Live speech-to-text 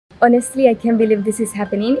Honestly, I can't believe this is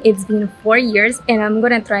happening. It's been 4 years and I'm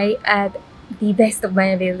gonna try at the best of my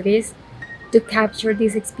abilities to capture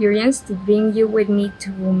this experience, to bring you with me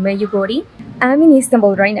to Medjugorje. I'm in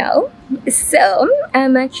Istanbul right now, so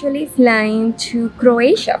I'm actually flying to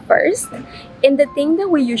Croatia first. And the thing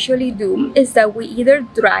that we usually do is that we either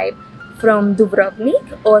drive from Dubrovnik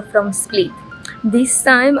or from Split. This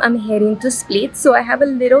time I'm heading to Split, so I have a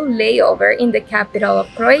little layover in the capital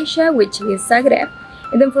of Croatia, which is Zagreb.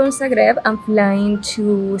 And then from Zagreb, I'm flying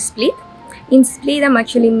to Split. In Split, I'm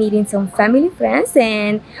actually meeting some family friends,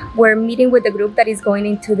 and we're meeting with a group that is going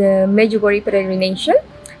into the Medjugorje peregrination.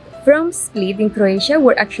 From Split in Croatia,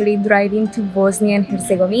 we're actually driving to Bosnia and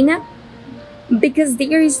Herzegovina because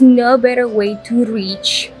there is no better way to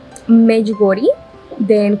reach Medjugorje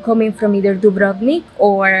than coming from either Dubrovnik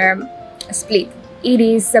or Split. It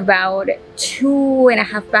is about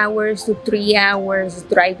 2.5 hours to 3 hours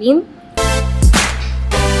driving.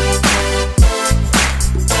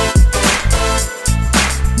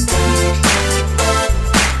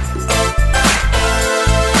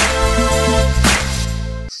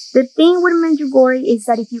 The thing with Medjugorje is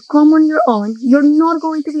that if you come on your own, you're not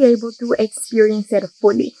going to be able to experience it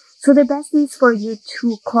fully. So the best is for you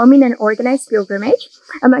to come in an organized pilgrimage.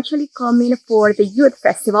 I'm actually coming for the Youth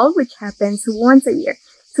Festival, which happens once a year.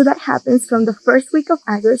 So that happens from the first week of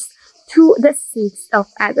August to the 6th of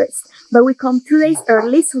August. But we come 2 days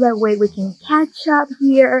early so that way we can catch up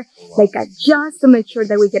here, like adjust to make sure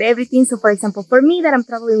that we get everything. So for example, for me that I'm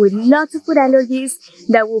traveling with lots of food allergies,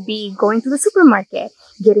 that will be going to the supermarket,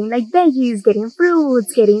 getting like veggies, getting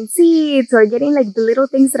fruits, getting seeds, or getting like the little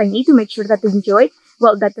things that I need to make sure that they enjoy,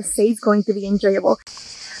 well, that the stay is going to be enjoyable.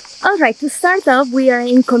 Alright, to start off, we are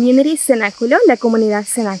in Community Cenáculo, La Comunidad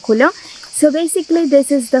Cenáculo. So basically, this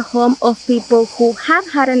is the home of people who have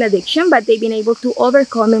had an addiction, but they've been able to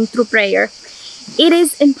overcome it through prayer. It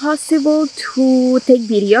is impossible to take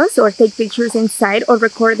videos or take pictures inside or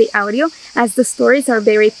record the audio, as the stories are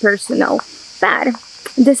very personal. But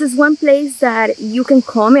this is one place that you can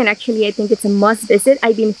come, and actually I think it's a must visit.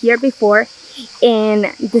 I've been here before, and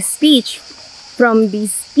the speech from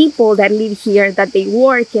these people that live here, that they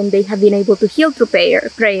work and they have been able to heal through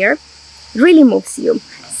prayer really moves you.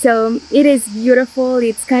 So it is beautiful.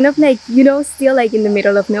 It's kind of like, you know, still like in the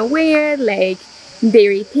middle of nowhere, like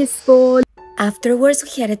very peaceful. Afterwards, we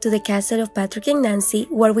headed to the castle of Patrick and Nancy,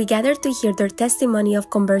 where we gathered to hear their testimony of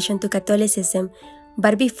conversion to Catholicism.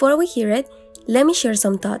 But before we hear it, let me share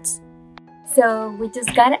some thoughts. So we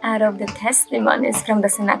just got out of the testimonies from the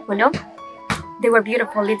Cenáculo. They were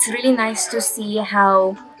beautiful. It's really nice to see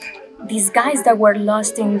how these guys that were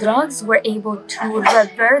lost in drugs were able to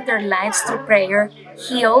revert their lives through prayer,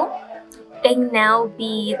 heal, and now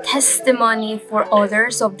be testimony for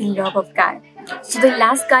others of the love of God. So the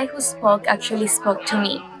last guy who spoke actually spoke to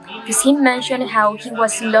me, because he mentioned how he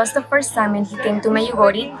was lost the first time and he came to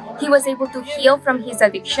Medjugorje. He was able to heal from his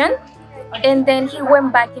addiction, and then he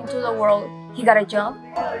went back into the world. He got a job,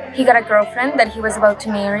 he got a girlfriend that he was about to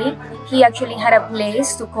marry, he actually had a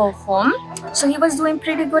place to call home, so he was doing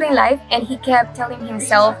pretty good in life, and he kept telling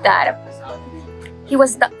himself that he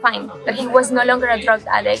was fine, that he was no longer a drug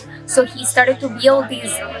addict. So he started to build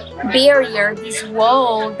this barrier, this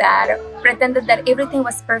wall that pretended that everything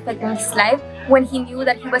was perfect in his life, when he knew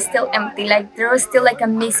that he was still empty, like there was still like a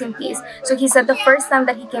missing piece. So he said the first time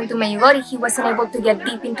that he came to Medjugorje, he wasn't able to get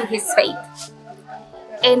deep into his faith.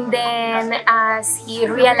 And then as he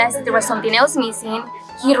realized that there was something else missing,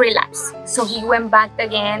 he relapsed. So he went back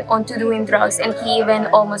again onto doing drugs, and he even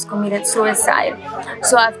almost committed suicide.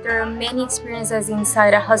 So after many experiences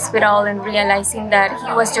inside a hospital and realizing that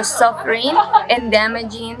he was just suffering and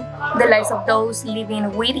damaging the lives of those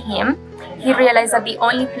living with him, he realized that the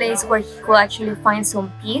only place where he could actually find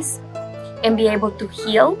some peace and be able to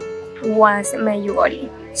heal was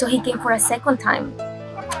Medjugorje. So he came for a second time.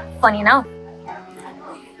 Funny enough,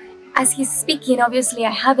 as he's speaking, obviously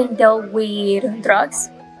I haven't dealt with drugs,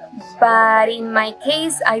 but in my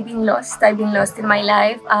case, I've been lost. I've been lost in my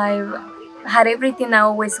life. I've had everything I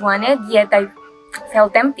always wanted, yet I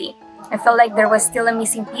felt empty. I felt like there was still a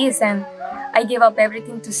missing piece, and I gave up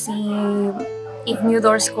everything to see if new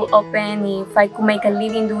doors could open, if I could make a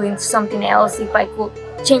living doing something else, if I could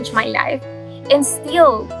change my life. And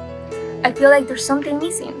still, I feel like there's something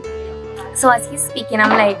missing. So as he's speaking,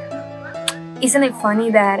 I'm like, isn't it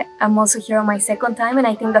funny that I'm also here on my second time, and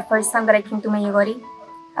I think the first time that I came to Medjugorje,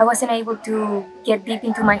 I wasn't able to get deep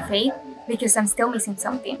into my faith because I'm still missing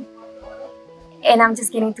something. And I'm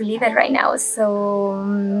just getting to live it right now. So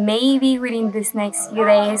maybe within these next few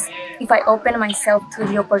days, if I open myself to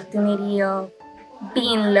the opportunity of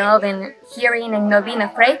being loved and hearing and not being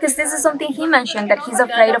afraid, because this is something he mentioned, that he's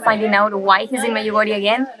afraid of finding out why he's in Medjugorje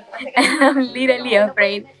again. And I'm literally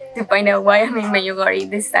afraid to find out why I'm in Medjugorje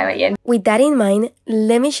this time again. With that in mind,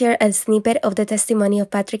 let me share a snippet of the testimony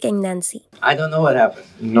of Patrick and Nancy. I don't know what happened.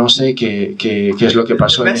 No sé qué es lo que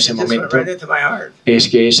pasó en ese momento. Es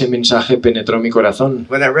que ese mensaje penetró mi corazón.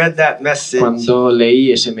 When I read that message, Cuando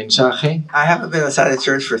leí ese mensaje, I haven't been inside the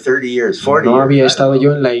church for 30 years, 40 no había years. estado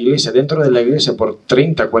yo en la iglesia, dentro de la iglesia, por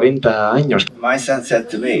 30, 40 años. My son said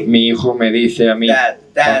to me, Mi hijo me dice a mí,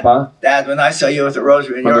 papá, Dad, when I saw you with the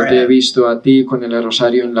rosary in your cuando te he hand, visto a ti con el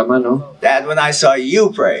rosario en la mano, Dad, when I saw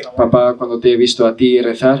you pray, papá, cuando te he visto a ti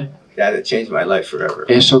rezar, Dad, it changed my life forever.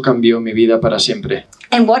 eso cambió mi vida para siempre.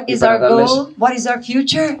 And what is para our darles goal? What is our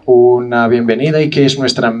future? Una bienvenida, y qué es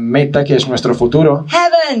nuestra meta, qué es nuestro futuro,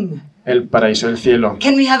 Heaven! el paraíso, el cielo.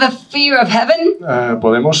 Can we have a fear of heaven?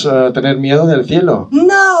 ¿Podemos tener miedo del cielo?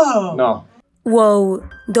 No! No. Whoa,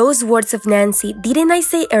 those words of Nancy, didn't I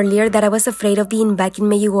say earlier that I was afraid of being back in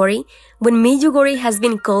Medjugorje? When Medjugorje has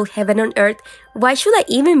been called heaven on earth, why should I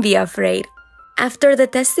even be afraid? After the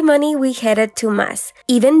testimony, we headed to Mass.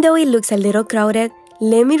 Even though it looks a little crowded,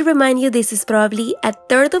 let me remind you this is probably a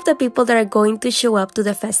third of the people that are going to show up to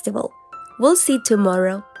the festival. We'll see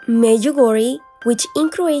tomorrow. Medjugorje, which in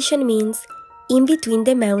Croatian means in between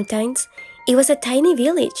the mountains, it was a tiny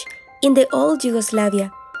village in the old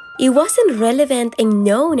Yugoslavia. It wasn't relevant and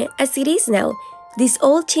known as it is now. This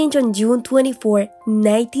all changed on June 24,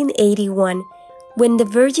 1981, when the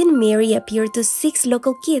Virgin Mary appeared to 6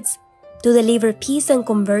 local kids to deliver peace and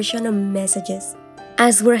conversion messages.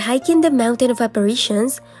 As we're hiking the mountain of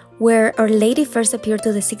apparitions, where Our Lady first appeared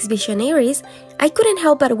to the 6 visionaries, I couldn't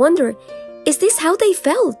help but wonder, is this how they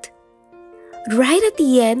felt? Right at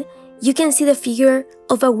the end, you can see the figure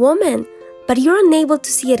of a woman, but you're unable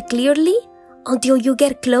to see it clearly until you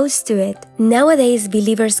get close to it. Nowadays,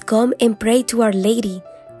 believers come and pray to Our Lady.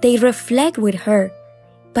 They reflect with her.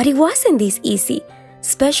 But it wasn't this easy,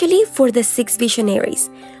 especially for the 6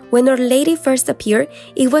 visionaries. When Our Lady first appeared,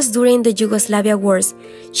 it was during the Yugoslavia wars.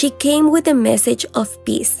 She came with a message of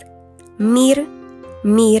peace. Mir,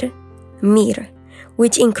 mir, mir,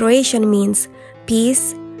 which in Croatian means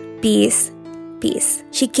peace, peace, peace.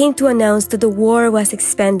 She came to announce that the war was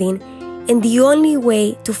expanding, and the only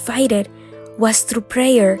way to fight it was through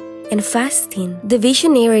prayer and fasting. The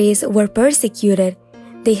visionaries were persecuted.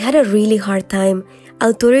 They had a really hard time.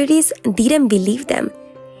 Authorities didn't believe them,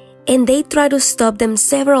 and they tried to stop them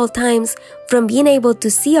several times from being able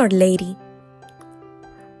to see Our Lady.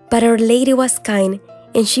 But Our Lady was kind,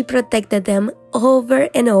 and she protected them over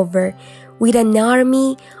and over with an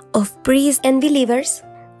army of priests and believers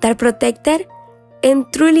that protected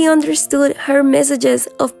and truly understood her messages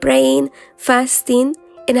of praying, fasting,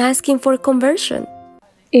 and asking for conversion.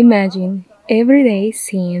 Imagine, every day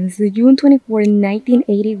since June 24,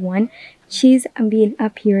 1981, she's been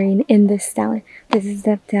appearing in this town. This is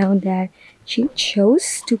the town that she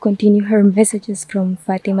chose to continue her messages from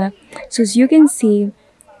Fatima. So as you can see,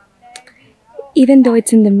 even though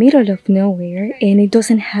it's in the middle of nowhere and it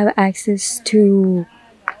doesn't have access to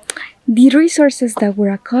the resources that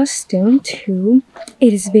we're accustomed to,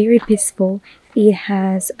 it is very peaceful. It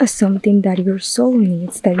has something that your soul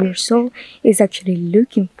needs, that your soul is actually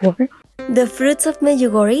looking for. The fruits of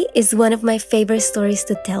Medjugorje is one of my favorite stories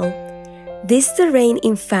to tell. This terrain,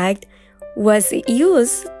 in fact, was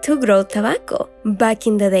used to grow tobacco back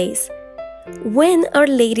in the days. When Our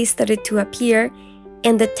Lady started to appear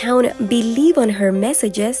and the town believed on her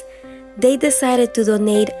messages, they decided to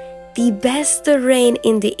donate the best terrain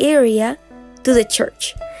in the area to the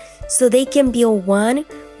church, so they can build one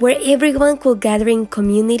where everyone could gather in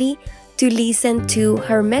community to listen to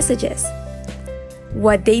her messages.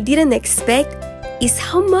 What they didn't expect is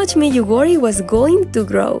how much Medjugorje was going to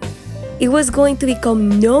grow. It was going to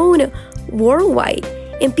become known worldwide,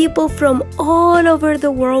 and people from all over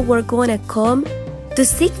the world were going to come to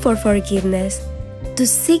seek for forgiveness, to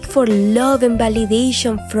seek for love and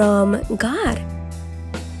validation from God.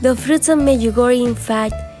 The fruits of Medjugorje, in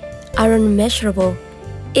fact, are unmeasurable.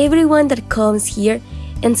 Everyone that comes here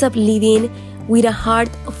ends up living with a heart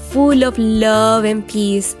full of love and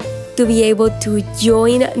peace, to be able to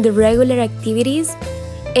join the regular activities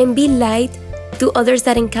and be light to others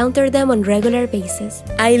that encounter them on regular basis.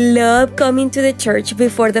 I love coming to the church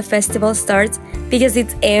before the festival starts because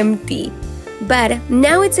it's empty. But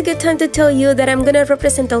now it's a good time to tell you that I'm gonna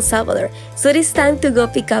represent El Salvador, so it is time to go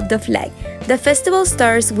pick up the flag. The festival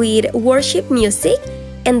starts with worship music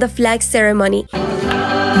and the flag ceremony.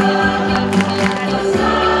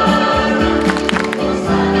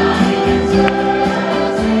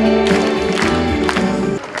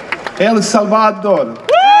 El Salvador.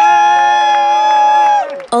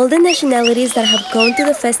 All the nationalities that have gone to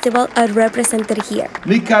the festival are represented here.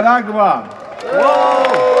 Nicaragua.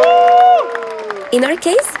 In our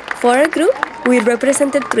case, for our group, we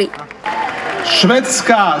represented 3.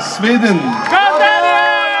 Švedska, Sweden.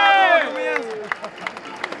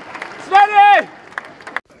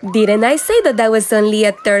 Didn't I say that that was only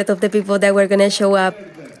a third of the people that were gonna show up?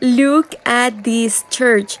 Look at this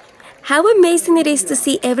church. How amazing it is to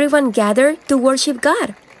see everyone gather to worship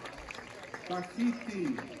God.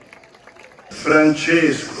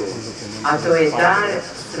 Francesco. A to je dar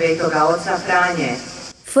Svetoga Oca Franje.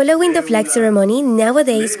 Following the flag ceremony,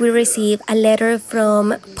 nowadays we receive a letter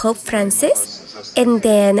from Pope Francis and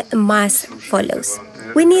then Mass follows.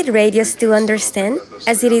 We need radios to understand,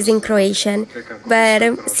 as it is in Croatian, but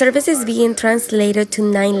service is being translated to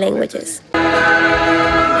 9 languages.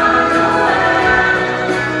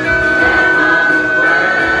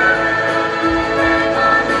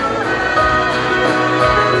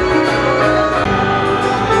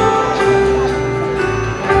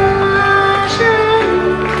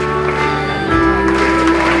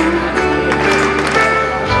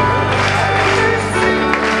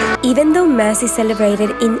 Even though Mass is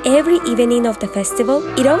celebrated in every evening of the festival,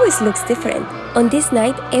 it always looks different. On this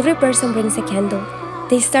night, every person brings a candle.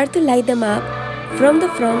 They start to light them up from the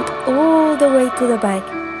front all the way to the back.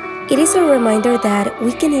 It is a reminder that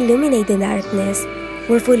we can illuminate the darkness.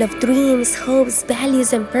 We're full of dreams, hopes,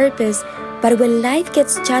 values, and purpose, but when life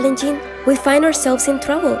gets challenging, we find ourselves in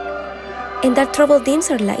trouble. And that trouble dims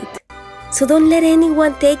our light. So don't let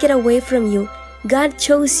anyone take it away from you. God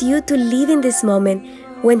chose you to live in this moment.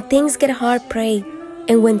 When things get hard, pray.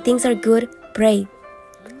 And when things are good, pray.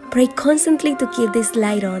 Pray constantly to keep this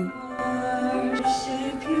light on.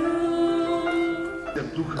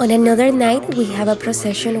 On another night, we have a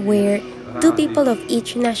procession where 2 people of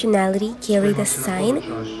each nationality carry the sign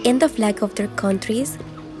and the flag of their countries,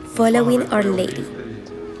 following Our Lady.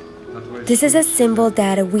 This is a symbol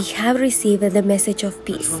that we have received the message of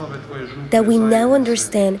peace, that we now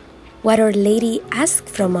understand what Our Lady asked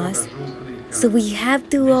from us. So we have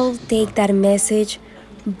to all take that message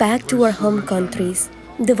back to our home countries.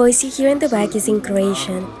 The voice you hear in the back is in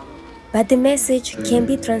Croatian, but the message can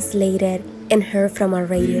be translated and heard from our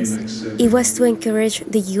radios. It was to encourage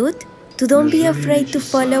the youth to don't be afraid to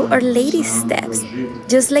follow Our Lady's steps,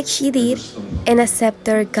 just like she did, and accept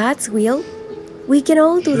God's will. We can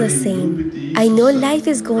all do the same. I know life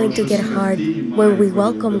is going to get hard when we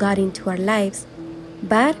welcome God into our lives,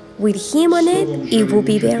 but with Him on it, it will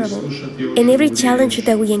be bearable. And every challenge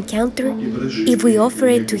that we encounter, if we offer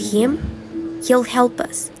it to Him, He'll help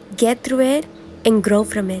us get through it and grow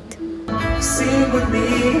from it. Sing with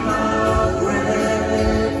me, how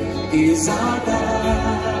great is our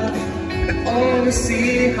God. Oh, to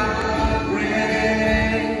see how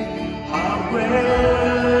great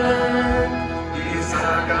is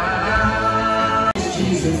our God.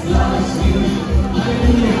 Jesus loves you.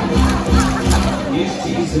 Yes,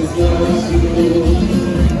 Jesus loves you.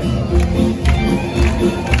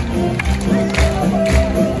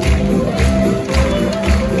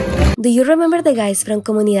 Do you remember the guys from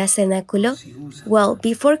Comunidad Cenáculo? Well,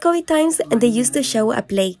 before COVID times, they used to show a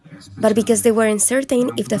play, but because they weren't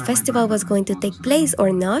certain if the festival was going to take place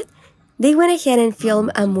or not, they went ahead and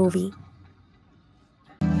filmed a movie.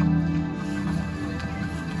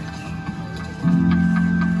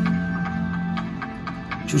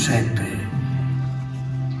 Giuseppe,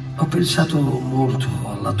 ho pensato molto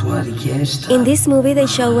alla tua richiesta. In this movie, they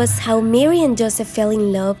show us how Mary and Joseph fell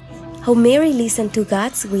in love, how Mary listened to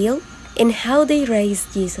God's will, and how they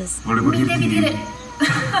raised Jesus. Volevo dirti...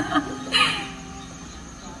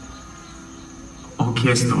 Ho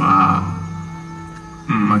chiesto ma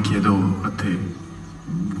chiedo a te,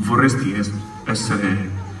 vorresti essere...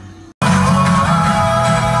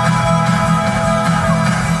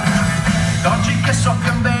 Oggi che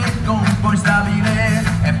soffio un vento un po' instabile,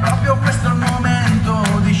 è proprio questo il momento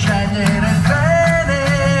di scegliere il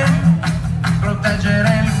bene,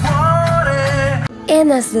 proteggere il cuore.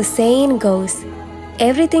 And as the saying goes,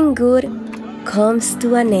 everything good comes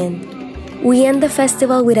to an end. We end the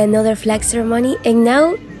festival with another flag ceremony, and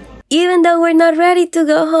now, even though we're not ready to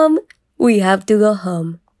go home, we have to go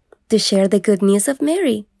home to share the good news of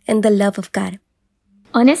Mary and the love of God.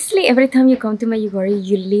 Honestly, every time you come to Medjugorje,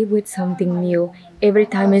 you leave with something new. Every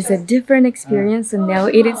time is a different experience, and now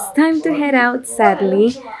it is time to head out,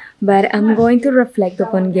 sadly. But I'm going to reflect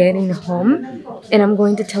upon getting home, and I'm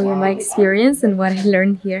going to tell you my experience and what I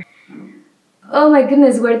learned here. Oh my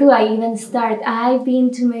goodness, where do I even start? I've been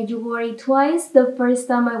to Medjugorje twice. The first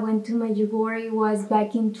time I went to Medjugorje was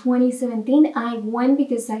back in 2017. I went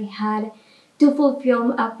because I had to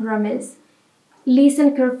fulfill a promise.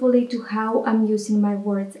 Listen carefully to how I'm using my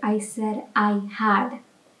words. I said I had.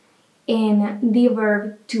 And the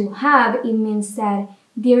verb to have, it means that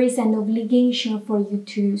there is an obligation for you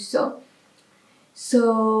to do so.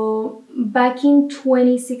 So back in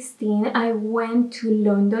 2016, I went to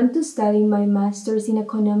London to study my master's in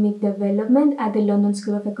economic development at the London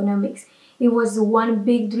School of Economics. It was one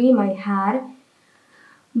big dream I had,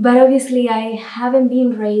 but obviously I haven't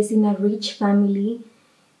been raised in a rich family.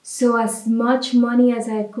 So as much money as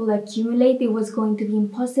I could accumulate, it was going to be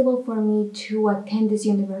impossible for me to attend this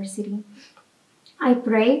university. I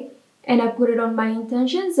prayed and I put it on my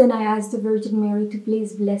intentions and I asked the Virgin Mary to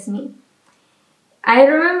please bless me. I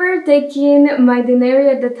remember taking my denarii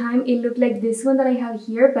at the time. It looked like this one that I have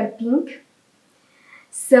here, but pink.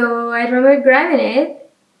 So I remember grabbing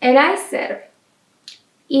it and I said,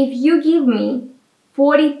 if you give me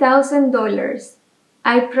 $40,000,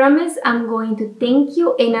 I promise I'm going to thank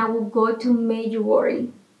you and I will go to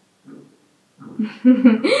Medjugorje.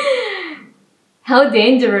 How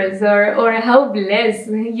dangerous or how blessed,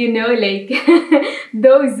 like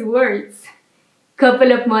those words.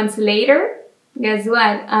 Couple of months later, guess what?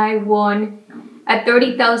 I won a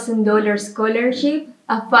 $30,000 scholarship,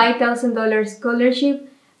 a $5,000 scholarship.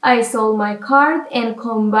 I sold my card and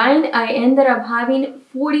combined, I ended up having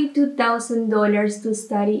 $42,000 to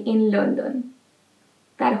study in London.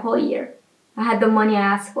 That whole year. I had the money I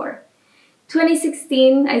asked for.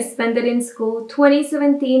 2016, I spent it in school.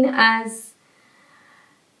 2017, as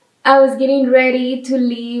I was getting ready to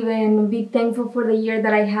leave and be thankful for the year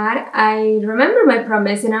that I had, I remember my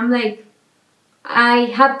promise and I'm like, I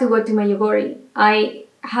have to go to Medjugorje. I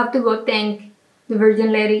have to go thank the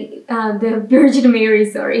Virgin Mary, I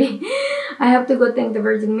have to go thank the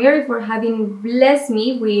Virgin Mary for having blessed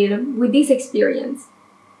me with this experience.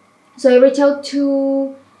 So I reached out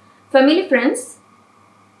to family friends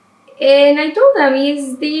and I told them,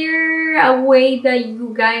 is there a way that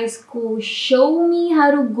you guys could show me how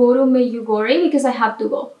to go to Medjugorje because I have to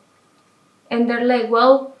go? And they're like,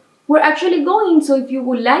 well, we're actually going, so if you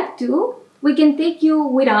would like to, we can take you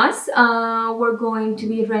with us. We're going to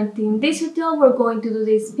be renting this hotel, we're going to do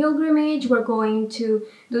this pilgrimage, we're going to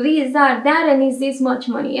do this, that, and it's this much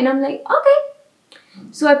money. And I'm like, okay.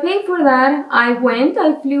 So I paid for that. I went,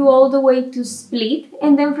 I flew all the way to Split,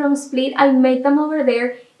 and then from Split I met them over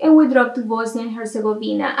there and we drove to Bosnia and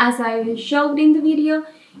Herzegovina. As I showed in the video,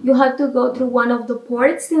 you had to go through one of the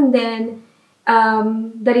ports and then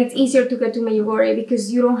that it's easier to get to Medjugorje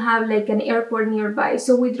because you don't have like an airport nearby.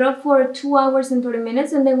 So we drove for 2 hours and 30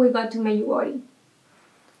 minutes and then we got to Medjugorje.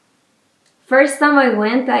 First time I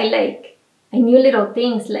went, I knew little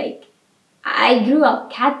things like I grew up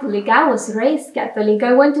Catholic, I was raised Catholic,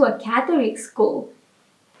 I went to a Catholic school.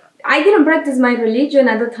 I didn't practice my religion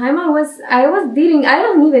at the time. I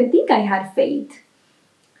don't even think I had faith.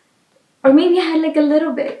 Or maybe I had like a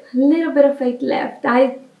little bit of faith left.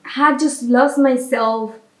 I had just lost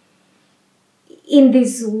myself in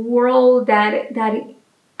this world that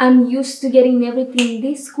I'm used to getting everything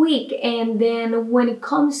this quick. And then when it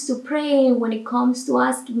comes to praying, when it comes to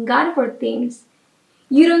asking God for things,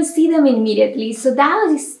 you don't see them immediately. So that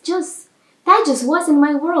just wasn't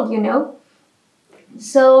my world,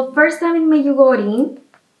 So first time in Medjugorje,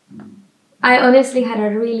 I honestly had a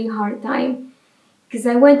really hard time because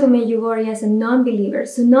I went to Medjugorje as a non-believer.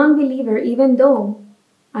 So non-believer, even though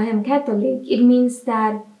I am Catholic, it means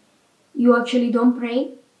that you actually don't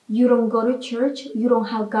pray, you don't go to church, you don't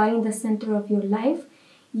have God in the center of your life.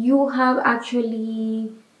 You have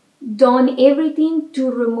actually done everything to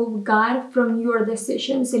remove God from your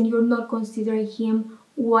decisions and you're not considering Him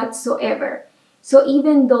whatsoever. So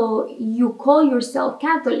even though you call yourself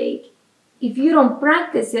Catholic, if you don't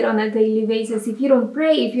practice it on a daily basis, if you don't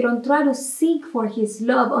pray, if you don't try to seek for His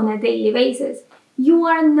love on a daily basis, you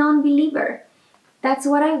are a non-believer. That's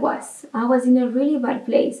what I was. I was in a really bad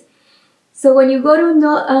place. So when you go to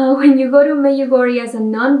Medjugorje as a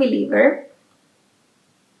non-believer,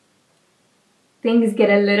 things get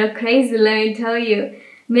a little crazy, let me tell you.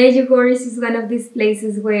 Medjugorje is one of these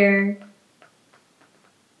places where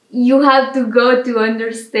you have to go to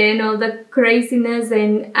understand all the craziness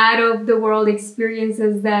and out-of-the-world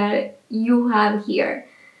experiences that you have here.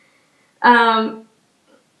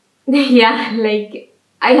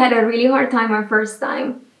 I had a really hard time my first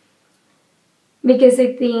time because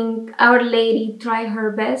I think Our Lady tried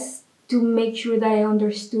her best to make sure that I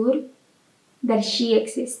understood that she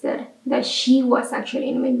existed, that she was actually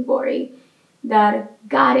in Medjugorje, that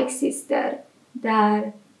God existed,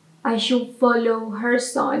 that I should follow her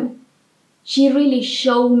son. She really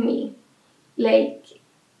showed me, like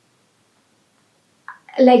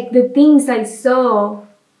the things I saw,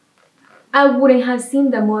 I wouldn't have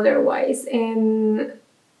seen them otherwise. And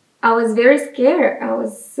I was very scared. I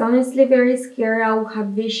was honestly very scared. I would have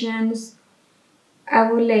visions. I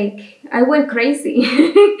went crazy.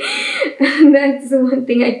 That's one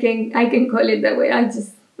thing I can call it that way.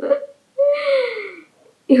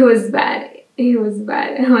 It was bad. It was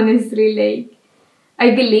bad. Honestly,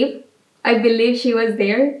 I believe she was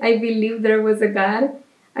there. I believe there was a God.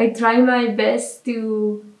 I tried my best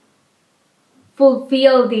to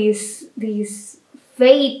fulfill this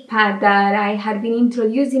faith path that I had been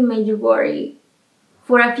introduced in Medjugorje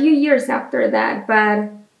for a few years after that, but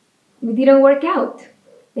it didn't work out.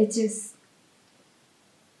 I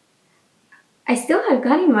still have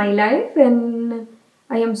God in my life, and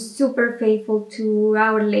I am super faithful to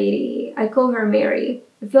Our Lady. I call her Mary.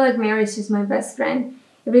 I feel like Mary is just my best friend.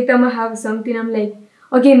 Every time I have something, I'm like,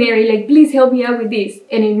 okay, Mary, please help me out with this.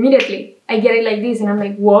 And immediately I get it like this, and I'm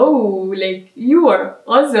like, whoa, you are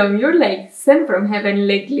awesome. You're sent from heaven.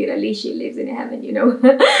 Literally, she lives in heaven, you know.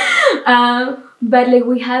 But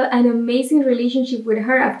we have an amazing relationship with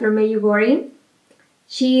her after Medjugorje.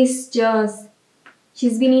 She's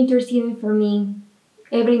been interceding for me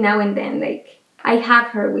every now and then. I have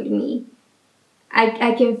her with me.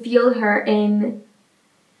 I can feel her, and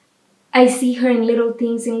I see her in little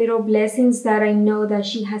things, in little blessings that I know that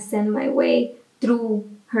she has sent my way through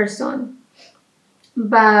her son.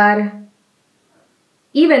 But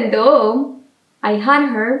even though I had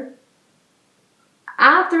her,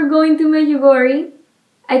 after going to Medjugorje,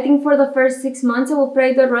 I think for the first 6 months I will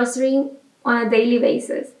pray the rosary on a daily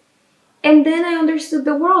basis. And then I understood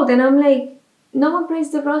the world, and I'm like, no one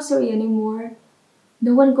prays the rosary anymore.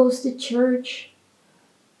 No one goes to church.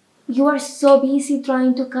 You are so busy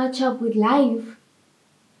trying to catch up with life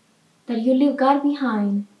that you leave God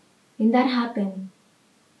behind. And that happened.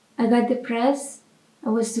 I got depressed. I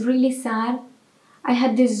was really sad. I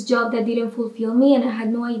had this job that didn't fulfill me, and I had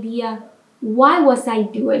no idea why was I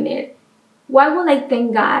doing it. Why would I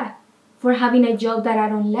thank God for having a job that I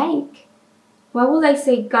don't like? Why would I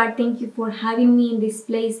say, God, thank you for having me in this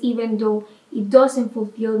place, even though it doesn't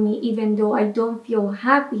fulfill me, even though I don't feel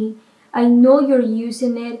happy? I know you're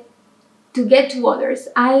using it to get to others.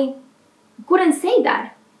 I couldn't say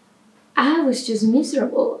that. I was just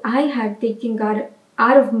miserable. I had taken God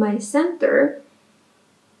out of my center,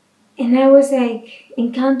 and I was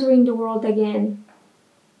encountering the world again.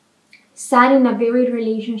 Sad in a very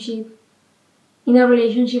relationship, in a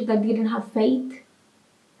relationship that didn't have faith,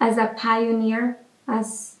 as a pioneer,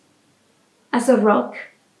 as a rock.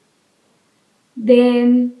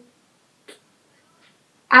 Then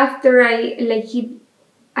after I hit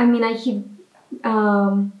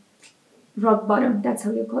rock bottom. That's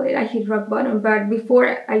how you call it. I hit rock bottom. But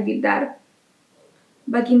before I did that,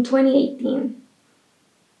 back in 2018,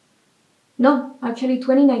 no, actually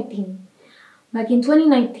 2019. Back in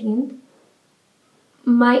 2019,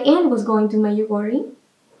 my aunt was going to Medjugorje,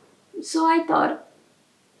 so I thought,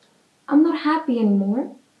 I'm not happy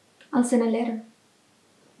anymore. I'll send a letter.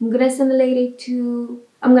 I'm gonna send a letter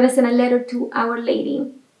to Our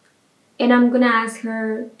Lady, and I'm gonna ask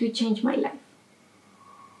her to change my life.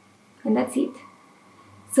 And that's it.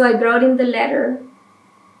 So I brought in the letter.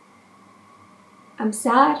 I'm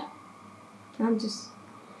sad. I'm just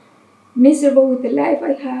miserable with the life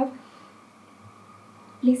I have.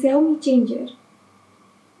 Please help me change it.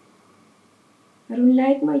 I don't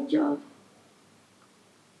like my job.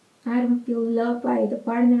 I don't feel loved by the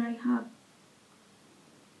partner I have.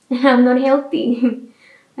 I'm not healthy.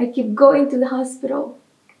 I keep going to the hospital,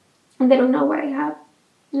 and they don't know what I have.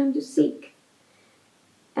 And I'm just sick.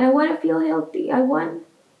 And I want to feel healthy. I want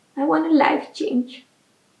a life change.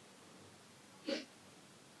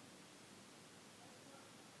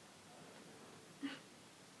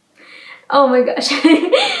 Oh my gosh.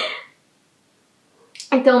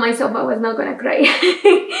 I told myself I was not gonna cry.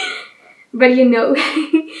 But you know,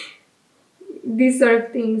 these sort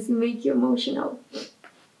of things make you emotional.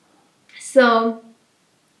 So,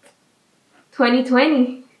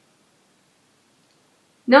 2020.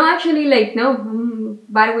 No, actually, no, I'm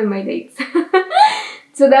bad with my dates.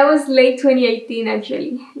 So that was late 2018,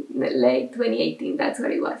 actually. Late 2018, that's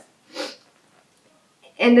what it was.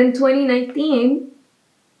 And then 2019,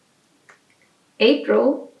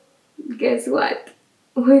 April, guess what?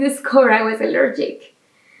 We discovered I was allergic.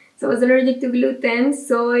 So I was allergic to gluten,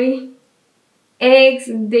 soy, eggs,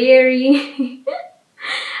 dairy.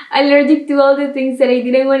 Allergic to all the things that I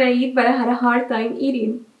didn't want to eat, but I had a hard time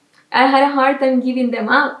eating. I had a hard time giving them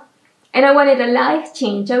up. And I wanted a life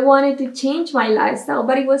change. I wanted to change my lifestyle,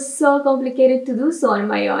 but it was so complicated to do so on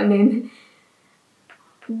my own. And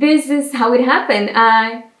this is how it happened.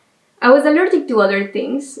 I was allergic to other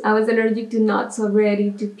things. I was allergic to nuts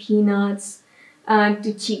already, to peanuts,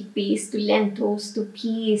 to chickpeas, to lentils, to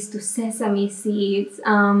peas, to sesame seeds.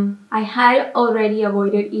 I had already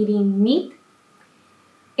avoided eating meat.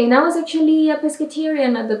 And I was actually a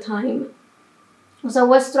pescatarian at the time. So I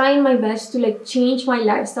was trying my best to like change my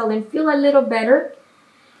lifestyle and feel a little better.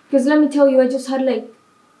 Because let me tell you, I just had like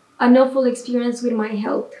an awful experience with my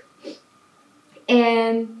health.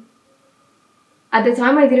 And at the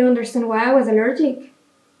time I didn't understand why I was allergic.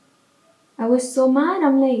 I was so mad.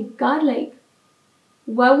 I'm like, God, like,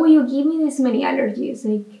 why will you give me this many allergies?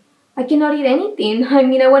 Like, I cannot eat anything. I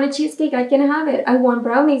mean, I want a cheesecake, I can have it. I want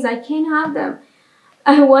brownies, I can't have them.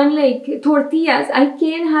 I want like tortillas, I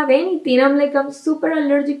can't have anything. I'm like, I'm super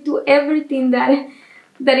allergic to everything that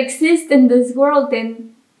exists in this world,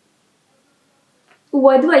 and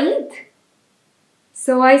what do I eat?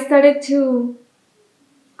 So I started to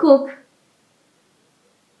cook,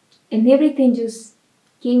 and everything just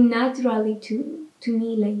came naturally to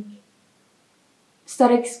me. Like,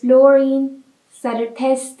 started exploring, started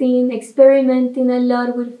testing, experimenting a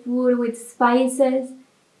lot with food, with spices.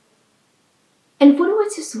 And food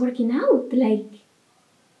was just working out. Like,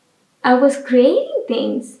 I was creating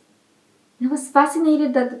things. I was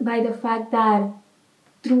fascinated by the fact that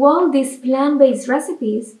through all these plant-based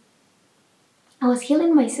recipes, I was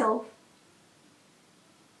healing myself.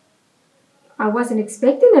 I wasn't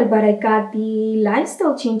expecting it, but I got the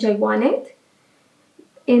lifestyle change I wanted.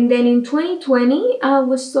 And then in 2020, I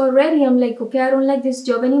was so ready. I'm like, okay, I don't like this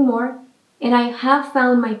job anymore. And I have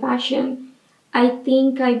found my passion. I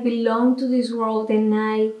think I belong to this world, and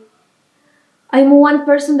I'm one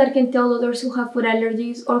person that can tell others who have food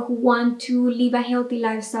allergies or who want to live a healthy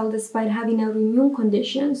lifestyle despite having autoimmune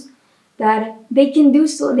conditions that they can do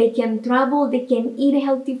so. They can travel, they can eat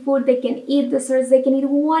healthy food, they can eat desserts, they can eat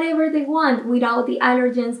whatever they want without the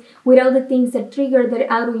allergens, without the things that trigger their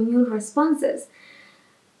autoimmune responses.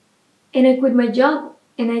 And I quit my job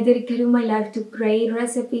and I dedicated my life to create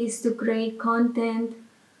recipes, to create content.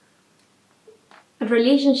 A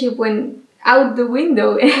relationship went out the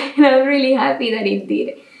window, and I'm really happy that it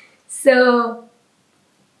did. So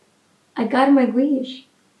I got my wish,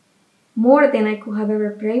 more than I could have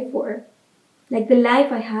ever prayed for. Like, the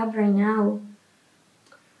life I have right now,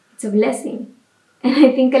 it's a blessing. And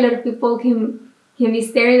I think a lot of people can be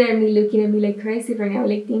staring at me, looking at me like crazy right now,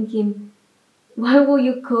 like thinking, why will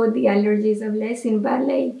you call the allergies a blessing? But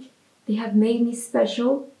like, they have made me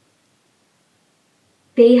special.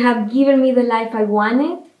 They have given me the life I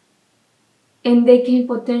wanted, and they can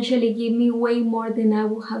potentially give me way more than I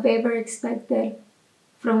would have ever expected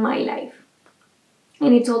from my life.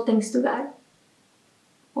 And it's all thanks to God.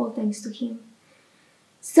 All thanks to Him.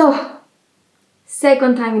 So,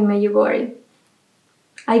 second time in Medjugorje,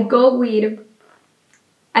 I go with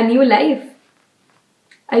a new life.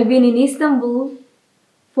 I've been in Istanbul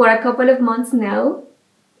for a couple of months now.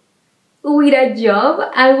 With a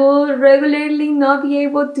job, I will regularly not be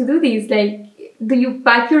able to do this. Like, do you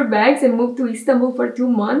pack your bags and move to Istanbul for 2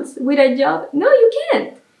 months with a job? No, you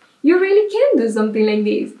can't. You really can't do something like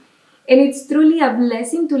this. And it's truly a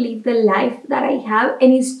blessing to live the life that I have.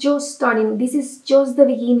 And it's just starting. This is just the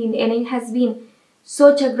beginning. And it has been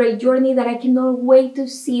such a great journey that I cannot wait to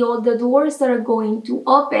see all the doors that are going to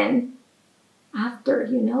open after,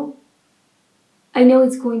 you know. I know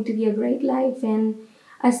it's going to be a great life. And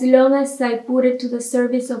as long as I put it to the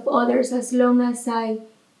service of others, as long as I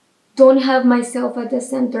don't have myself at the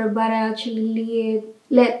center, but I actually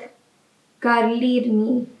let God lead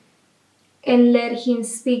me and let Him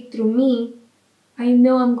speak through me, I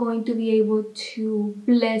know I'm going to be able to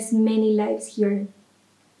bless many lives here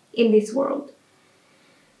in this world.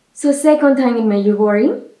 So, second time in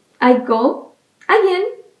Medjugorje, I go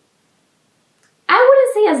again. I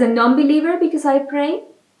wouldn't say as a non-believer because I pray,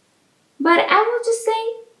 but I would just say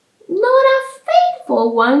not a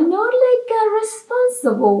faithful one, not like a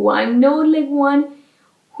responsible one, not like one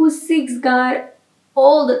who seeks God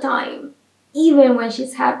all the time, even when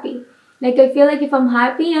she's happy. Like, I feel like if I'm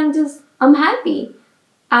happy, I'm happy.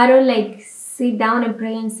 I don't like sit down and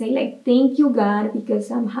pray and say like, thank you God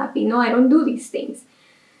because I'm happy. No, I don't do these things.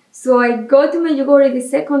 So I go to Medjugorje the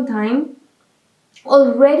second time,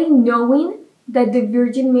 already knowing that the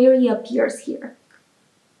Virgin Mary appears here.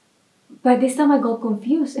 But this time I got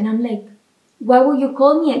confused and I'm like, why will you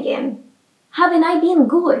call me again? Haven't I been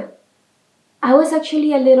good? I was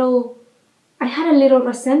actually I had a little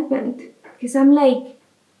resentment because I'm like,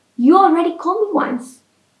 you already called me once.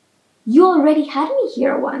 You already had me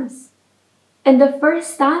here once. And the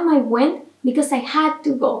first time I went, because I had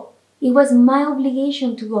to go, it was my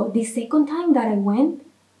obligation to go. The second time that I went,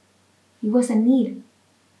 it was a need.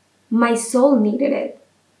 My soul needed it.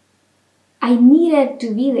 I needed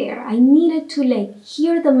to be there. I needed to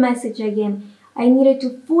hear the message again. I needed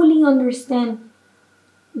to fully understand,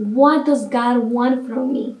 what does God want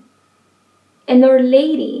from me? And Our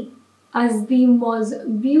Lady, as the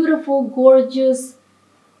most beautiful, gorgeous,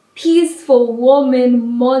 peaceful woman,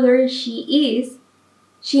 mother she is,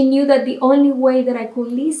 she knew that the only way that I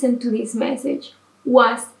could listen to this message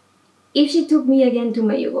was if she took me again to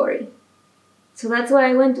Medjugorje. So that's why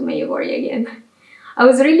I went to Medjugorje again. I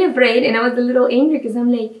was really afraid and I was a little angry because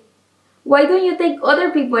I'm like, why don't you take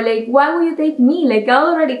other people? Why will you take me? I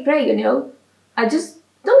already pray, I just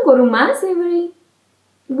don't go to Mass every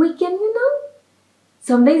weekend,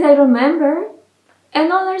 Some days I remember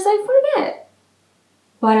and others I forget.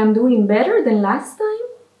 But I'm doing better than last time.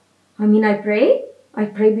 I mean, I pray. I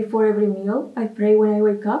pray before every meal. I pray when I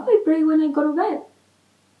wake up. I pray when I go to bed.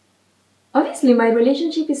 Obviously, my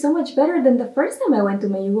relationship is so much better than the first time I went to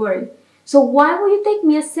Medjugorje. So why will you take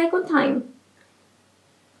me a second time?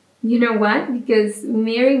 You know what? Because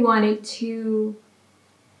Mary wanted to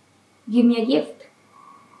give me a gift.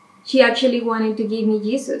 She actually wanted to give me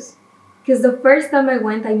Jesus. Because the first time I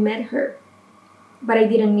went, I met her. But I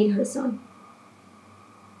didn't meet her son.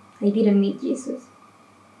 I didn't meet Jesus.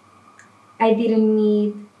 I didn't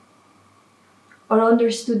meet or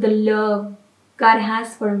understood the love God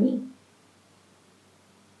has for me.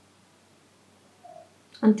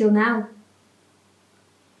 Until now.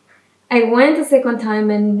 I went a second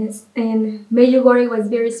time and Medjugorje was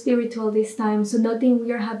very spiritual this time, so nothing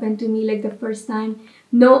weird happened to me like the first time.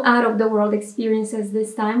 No out-of-the-world experiences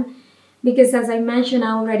this time, because as I mentioned,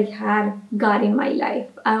 I already had God in my life.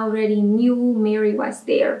 I already knew Mary was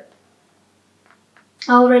there.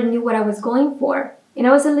 I already knew what I was going for. And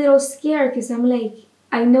I was a little scared because I'm like,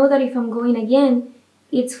 I know that if I'm going again,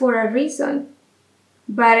 it's for a reason.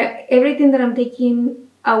 But everything that I'm taking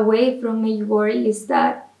away from Medjugorje is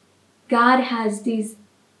that God has this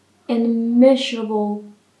unmeasurable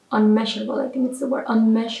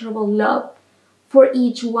love for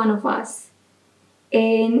each one of us.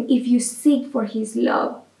 And if you seek for His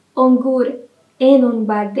love on good and on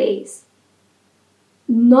bad days,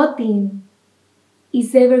 nothing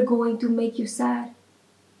is ever going to make you sad.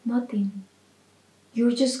 Nothing.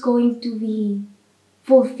 You're just going to be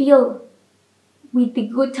fulfilled with the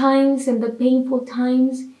good times and the painful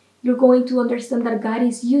times. You're going to understand that God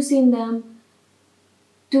is using them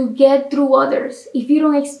to get through others. If you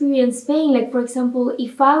don't experience pain, for example,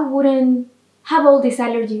 if I wouldn't have all these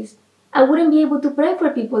allergies, I wouldn't be able to pray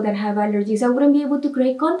for people that have allergies. I wouldn't be able to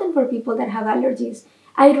create content for people that have allergies.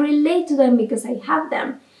 I relate to them because I have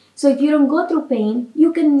them. So if you don't go through pain,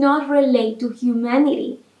 you cannot relate to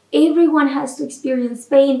humanity. Everyone has to experience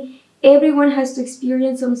pain. Everyone has to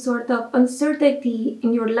experience some sort of uncertainty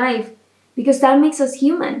in your life because that makes us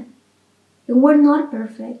human. And we're not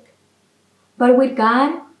perfect. But with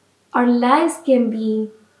God, our lives can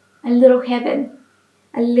be a little heaven,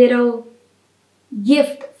 a little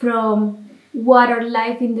gift from what our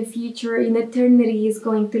life in the future, in eternity, is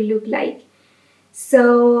going to look like.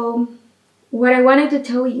 So what I wanted to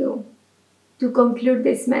tell you to conclude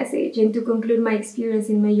this message and to conclude my experience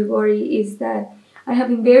in Medjugorje is that I have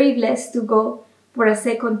been very blessed to go for a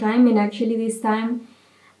second time, and actually this time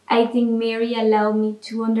I think Mary allowed me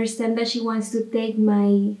to understand that she wants to take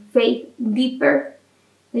my faith deeper,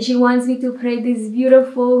 that she wants me to pray this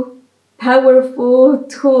beautiful, powerful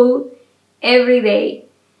tool every day,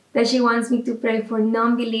 that she wants me to pray for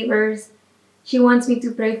non-believers, she wants me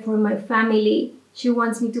to pray for my family, she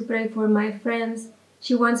wants me to pray for my friends,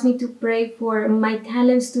 she wants me to pray for my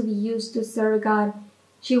talents to be used to serve God,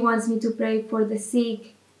 she wants me to pray for the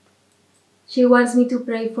sick, she wants me to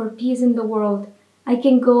pray for peace in the world. I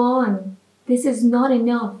can go on. This is not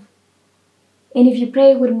enough. And if you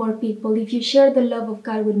pray with more people, if you share the love of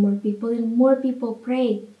God with more people, and more people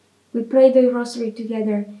pray, we pray the rosary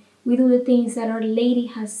together, we do the things that Our Lady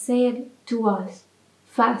has said to us.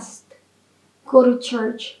 Fast, go to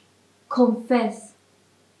church, confess.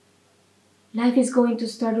 Life is going to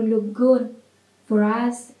start to look good for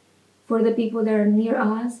us, for the people that are near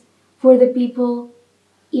us, for the people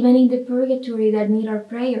even in the purgatory that need our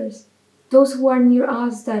prayers. Those who are near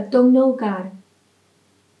us that don't know God.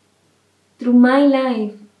 Through my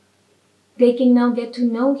life, they can now get to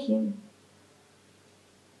know Him.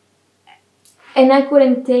 And I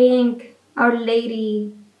couldn't thank Our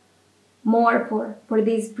Lady more for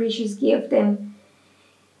this precious gift. And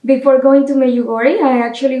before going to Medjugorje, I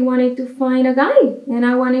actually wanted to find a guy and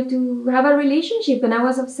I wanted to have a relationship, and I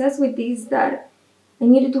was obsessed with this, that I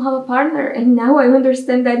needed to have a partner. And now I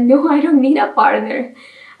understand that no, I don't need a partner.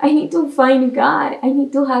 I need to find God. I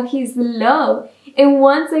need to have His love. And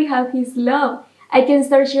once I have His love, I can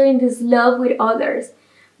start sharing this love with others.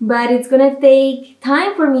 But it's gonna take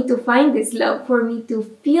time for me to find this love, for me to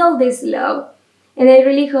feel this love. And I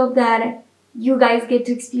really hope that you guys get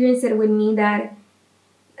to experience it with me, that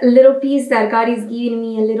a little piece that God is giving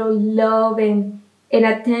me, a little love and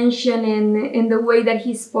attention and the way that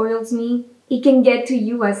He spoils me, it can get to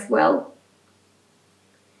you as well.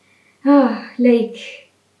 Like,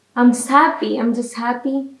 I'm just happy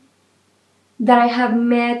that I have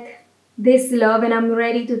met this love and I'm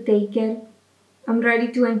ready to take it. I'm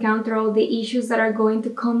ready to encounter all the issues that are going to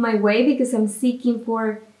come my way because I'm seeking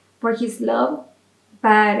for His love.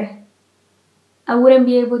 But I wouldn't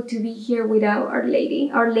be able to be here without Our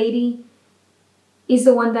Lady. Our Lady is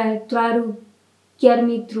the one that tried to get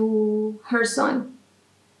me through her Son.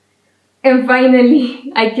 And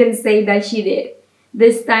finally, I can say that she did.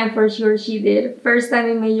 This time for sure she did. First time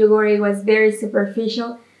in Medjugorje was very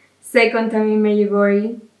superficial. Second time in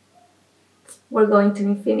Medjugorje, we're going to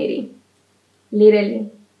infinity. Literally,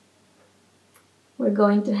 we're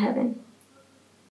going to heaven.